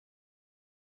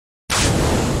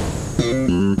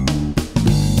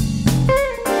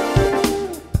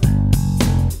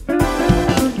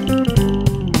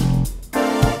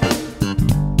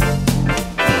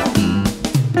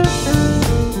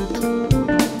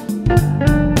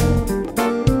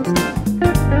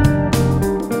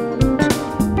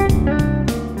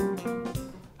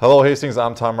Hello Hastings,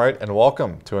 I'm Tom Wright, and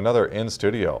welcome to another In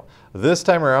Studio. This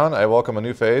time around, I welcome a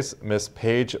new face, Miss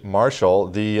Paige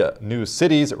Marschall, the new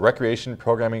City's Recreation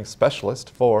Programming Specialist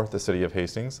for the City of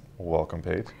Hastings. Welcome,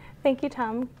 Paige. Thank you,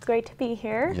 Tom. It's great to be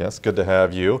here. Yes, good to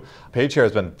have you. Paige here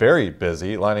has been very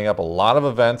busy lining up a lot of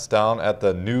events down at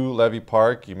the new Levee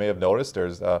Park. You may have noticed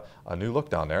there's a new look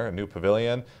down there, a new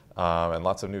pavilion, and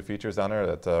lots of new features down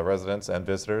there that residents and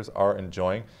visitors are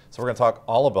enjoying. So we're going to talk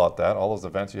all about that, all those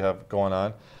events you have going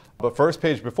on. But first,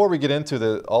 Paige, before we get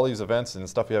into all these events and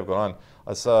stuff you have going on,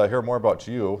 let's hear more about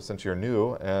you since you're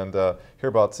new, and hear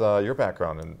about your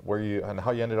background and how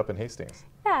you ended up in Hastings.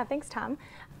 Yeah, thanks, Tom.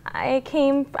 I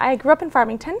grew up in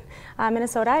Farmington,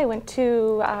 Minnesota. I went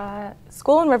to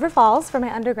school in River Falls for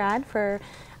my undergrad for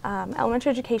elementary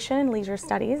education and leisure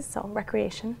studies, so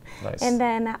recreation. Nice. And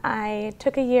then I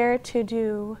took a year to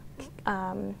do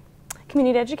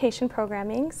community education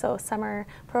programming, so summer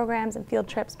programs and field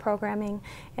trips programming.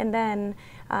 And then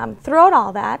throughout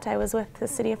all that, I was with the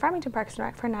City of Farmington Parks and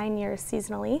Rec for 9 years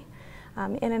seasonally,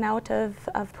 in and out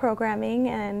of programming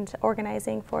and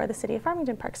organizing for the City of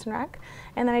Farmington Parks and Rec.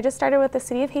 And then I just started with the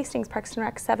City of Hastings Parks and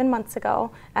Rec 7 months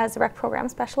ago as a rec program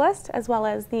specialist, as well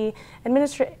as the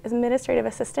administrative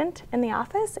assistant in the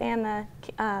office and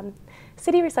the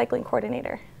city recycling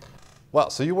coordinator. Wow,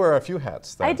 so you wear a few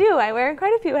hats then. I do. I wear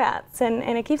quite a few hats, and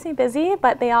it keeps me busy,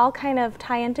 but they all kind of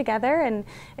tie in together, and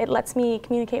it lets me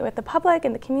communicate with the public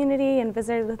and the community and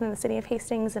visitors within the City of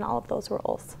Hastings and all of those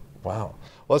roles. Wow.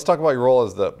 Well, let's talk about your role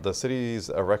as the city's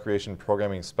recreation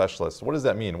programming specialist. What does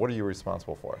that mean? What are you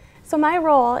responsible for? So my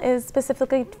role is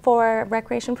specifically for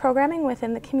recreation programming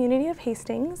within the community of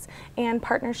Hastings and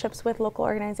partnerships with local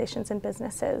organizations and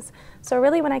businesses. So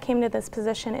really when I came to this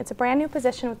position, it's a brand new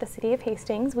position with the City of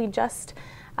Hastings. We just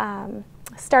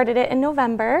started it in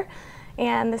November,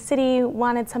 and the city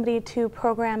wanted somebody to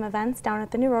program events down at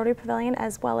the new Rotary Pavilion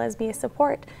as well as be a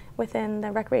support within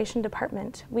the recreation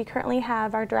department. We currently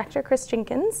have our director, Chris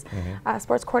Jenkins,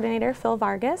 sports coordinator, Phil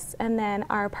Vargas, and then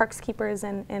our parks keepers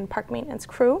and park maintenance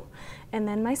crew, and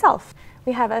then myself.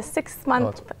 We have a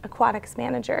 6-month aquatics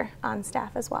manager on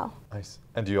staff as well. Nice.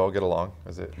 And do you all get along?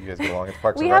 You guys get along at the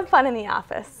Parks We and Rec? have fun in the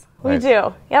office. Nice. We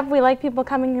do. Yep, we like people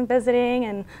coming and visiting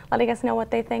and letting us know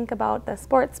what they think about the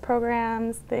sports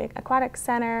programs, the aquatic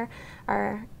center,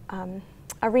 our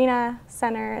arena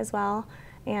center as well,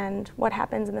 and what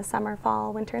happens in the summer,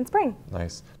 fall, winter, and spring.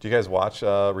 Nice. Do you guys watch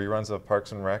reruns of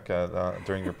Parks and Rec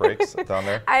during your breaks down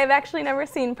there? I have actually never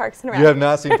seen Parks and Rec. You have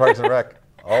not seen Parks and Rec?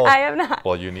 Oh, I have not.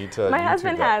 Well, you need to. My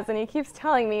husband has, and he keeps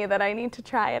telling me that I need to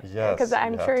try it. Yes, because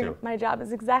I'm you sure have to. my job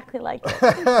is exactly like it.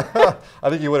 I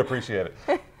think you would appreciate it.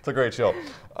 It's a great show.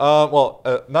 Well,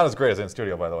 not as great as In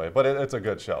Studio, by the way, but it's a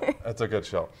good show. It's a good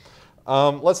show.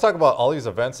 Let's talk about all these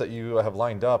events that you have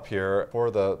lined up here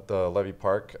for the Levee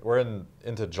Park. We're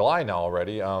into July now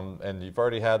already, and you've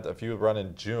already had a few run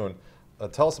in June.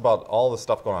 Tell us about all the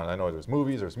stuff going on. I know there's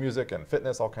movies, there's music, and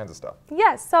fitness, all kinds of stuff.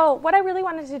 Yes, so what I really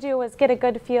wanted to do was get a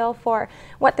good feel for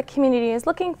what the community is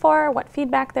looking for, what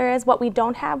feedback there is, what we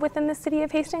don't have within the City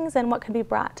of Hastings, and what could be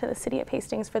brought to the City of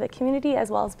Hastings for the community as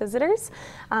well as visitors.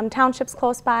 Townships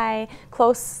close by,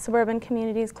 close suburban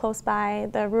communities close by,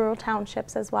 the rural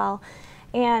townships as well,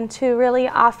 and to really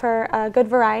offer a good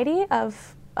variety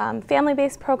of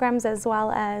family-based programs as well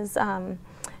as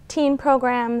teen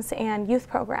programs and youth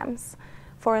programs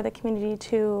for the community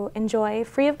to enjoy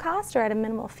free of cost or at a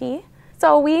minimal fee.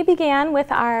 So we began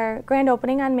with our grand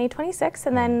opening on May 26th,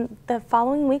 and then the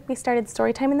following week we started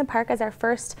Storytime in the Park as our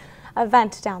first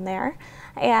event down there.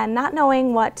 And not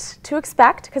knowing what to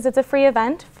expect, because it's a free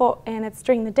event, and it's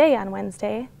during the day on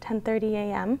Wednesday, 10:30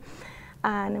 a.m.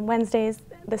 on Wednesdays,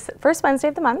 the first Wednesday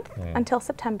of the month until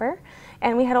September.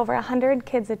 And we had over 100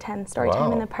 kids attend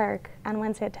Storytime in the Park on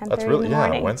Wednesday at 10:30 in the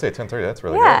morning. Yeah, Wednesday at 10:30, that's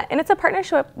really good. good. And it's a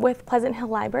partnership with Pleasant Hill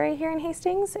Library here in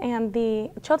Hastings, and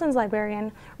the children's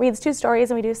librarian reads 2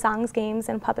 stories, and we do songs, games,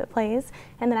 and puppet plays,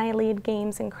 and then I lead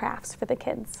games and crafts for the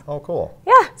kids. Oh, cool.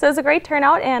 Yeah, so it's a great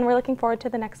turnout, and we're looking forward to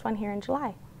the next one here in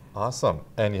July. Awesome.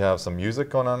 And you have some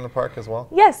music going on in the park as well?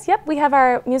 Yes, yep. We have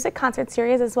our music concert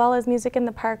series as well as music in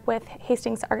the park with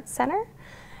Hastings Arts Center.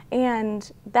 And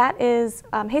that is,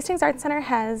 Hastings Arts Center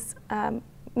has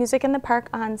music in the park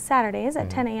on Saturdays at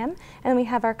 10 a.m. And we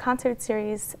have our concert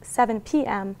series 7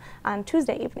 p.m. on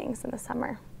Tuesday evenings in the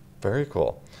summer. Very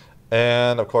cool.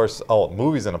 And of course,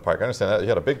 movies in the park. I understand that you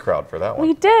had a big crowd for that one.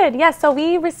 We did, yes. So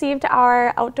we received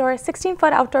our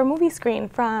 16-foot outdoor movie screen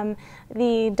from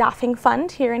the Doffing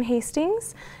Fund here in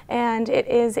Hastings. And it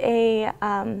is a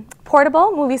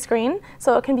portable movie screen,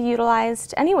 so it can be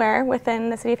utilized anywhere within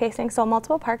the City of Hastings, so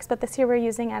multiple parks, but this year we're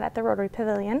using it at the Rotary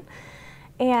Pavilion.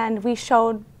 and we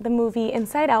showed the movie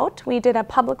Inside Out. We did a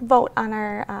public vote on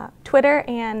our Twitter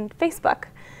and Facebook.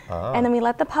 And then we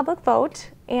let the public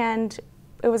vote, and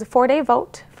it was a 4-day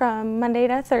vote from Monday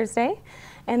to Thursday,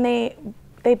 and they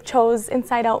chose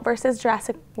Inside Out versus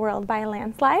Jurassic World by a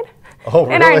landslide. Oh,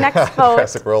 really? And our next vote,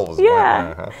 Jurassic World was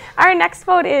Our next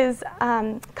vote is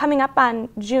coming up on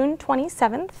June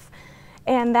 27th,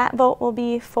 and that vote will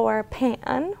be for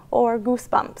Pan or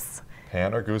Goosebumps.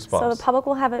 Pan or Goosebumps. So the public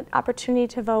will have an opportunity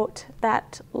to vote the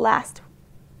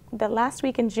last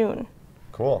week in June.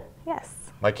 Cool. Yes.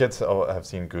 My kids have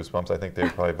seen Goosebumps. I think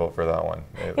they'd probably vote for that one.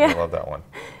 They love that one.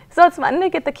 So it's fun to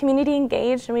get the community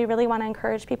engaged, and we really want to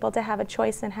encourage people to have a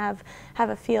choice and have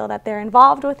a feel that they're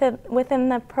involved within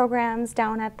the programs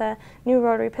down at the new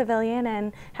Rotary Pavilion,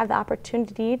 and have the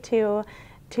opportunity to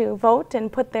vote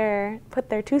and put their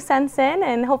 2 cents in,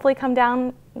 and hopefully come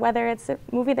down, whether it's a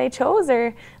movie they chose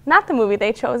or not the movie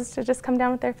they chose, to just come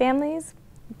down with their families,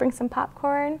 bring some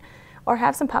popcorn, or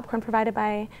have some popcorn provided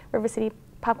by River City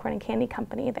Popcorn and Candy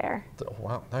Company there.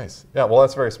 Wow, nice. Yeah, well,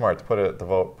 that's very smart to put it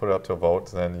up to a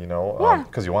vote. Then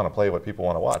because you want to play what people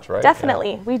want to watch, right?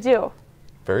 Definitely, we do.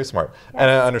 Very smart. Yes.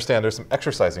 And I understand there's some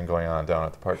exercising going on down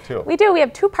at the park too. We do. We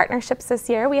have 2 partnerships this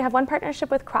year. We have one partnership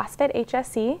with CrossFit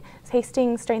HSE, it's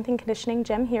Hastings Strength and Conditioning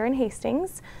Gym here in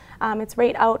Hastings. It's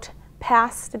right out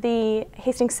past the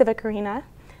Hastings Civic Arena,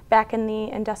 back in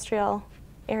the industrial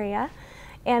area.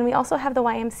 And we also have the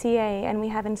YMCA, and we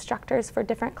have instructors for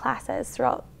different classes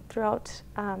throughout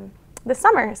the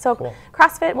summer. So cool.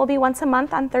 CrossFit will be once a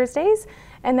month on Thursdays,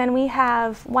 and then we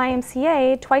have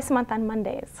YMCA twice a month on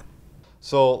Mondays.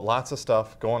 So lots of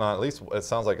stuff going on. At least it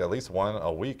sounds like at least one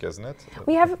a week, isn't it?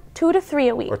 We have 2 to 3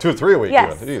 a week. Or 2 to 3 a week.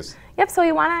 Yes. Even. Jeez. Yep. So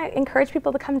we want to encourage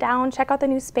people to come down, check out the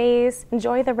new space,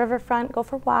 enjoy the riverfront, go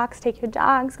for walks, take your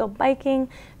dogs, go biking,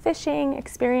 fishing,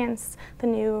 experience the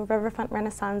new riverfront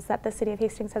renaissance that the City of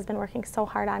Hastings has been working so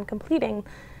hard on completing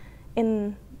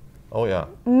in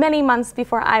many months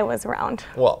before I was around.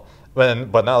 Well.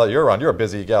 But now that you're around, you're a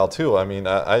busy gal too. I mean,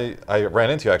 I ran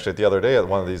into you actually the other day at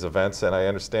one of these events, and I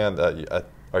understand that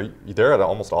are you there at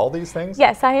almost all these things?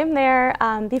 Yes, I am there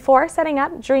before setting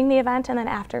up, during the event, and then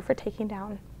after for taking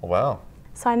down. Wow.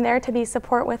 So I'm there to be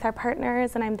support with our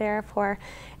partners, and I'm there for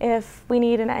if we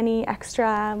need any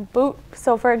extra boot.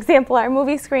 So for example, our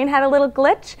movie screen had a little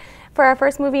glitch for our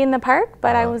first movie in the park,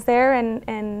 but I was there,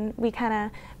 and we kind of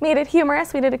made it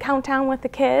humorous. We did a countdown with the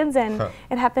kids, and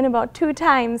it happened about 2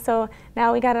 times. So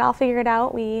now we got it all figured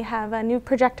out. We have a new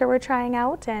projector we're trying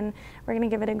out, and we're going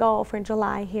to give it a go for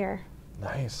July here.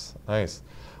 Nice, nice.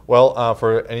 Well,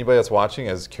 for anybody that's watching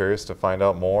is curious to find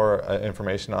out more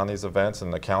information on these events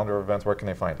and the calendar of events, where can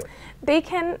they find it? They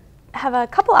can have a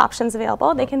couple options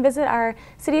available. They can visit our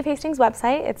City of Hastings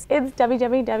website. It's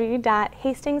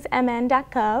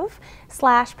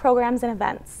www.hastingsmn.gov/programs and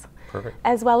events. Perfect.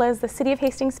 As well as the City of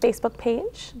Hastings Facebook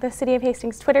page, the City of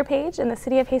Hastings Twitter page, and the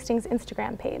City of Hastings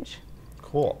Instagram page.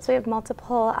 Cool. So we have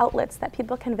multiple outlets that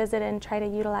people can visit and try to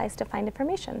utilize to find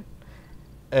information.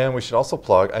 And we should also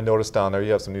plug, I noticed down there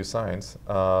you have some new signs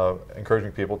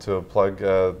encouraging people to plug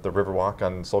the Riverwalk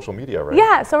on social media, right?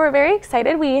 Yeah, so we're very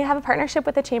excited. We have a partnership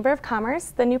with the Chamber of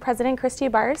Commerce. The new president, Christy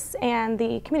Bars, and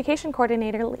the communication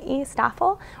coordinator, Lee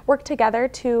Stoffel, worked together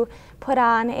to put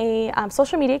on a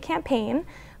social media campaign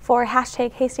for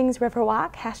hashtag Hastings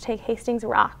Riverwalk, hashtag Hastings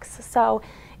Rocks. So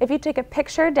if you take a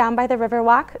picture down by the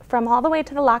Riverwalk from all the way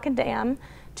to the Lock and Dam,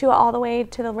 to all the way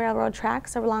to the railroad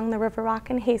tracks along the Riverwalk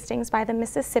in Hastings by the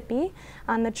Mississippi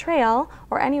on the trail,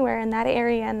 or anywhere in that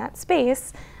area in that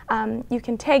space, you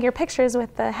can tag your pictures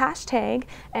with the hashtag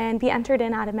and be entered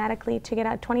in automatically to get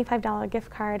a $25 gift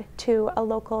card to a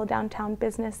local downtown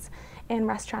business and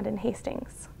restaurant in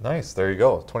Hastings. Nice, there you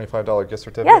go, $25 gift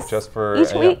certificate just for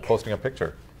each week. Posting a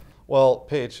picture. Well,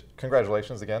 Paige,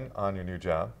 congratulations again on your new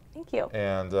job. Thank you.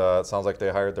 And it sounds like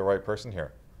they hired the right person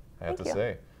here, I have to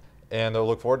say. And I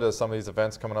look forward to some of these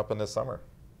events coming up in this summer.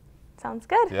 Sounds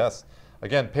good. Yes.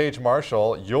 Again, Paige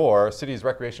Marschall, your city's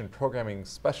recreation programming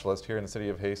specialist here in the city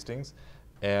of Hastings.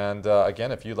 And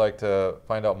again, if you'd like to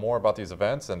find out more about these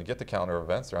events and get the calendar of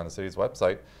events, they're on the city's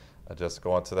website. Just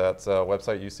go onto that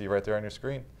website you see right there on your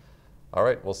screen. All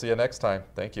right, we'll see you next time.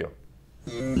 Thank you.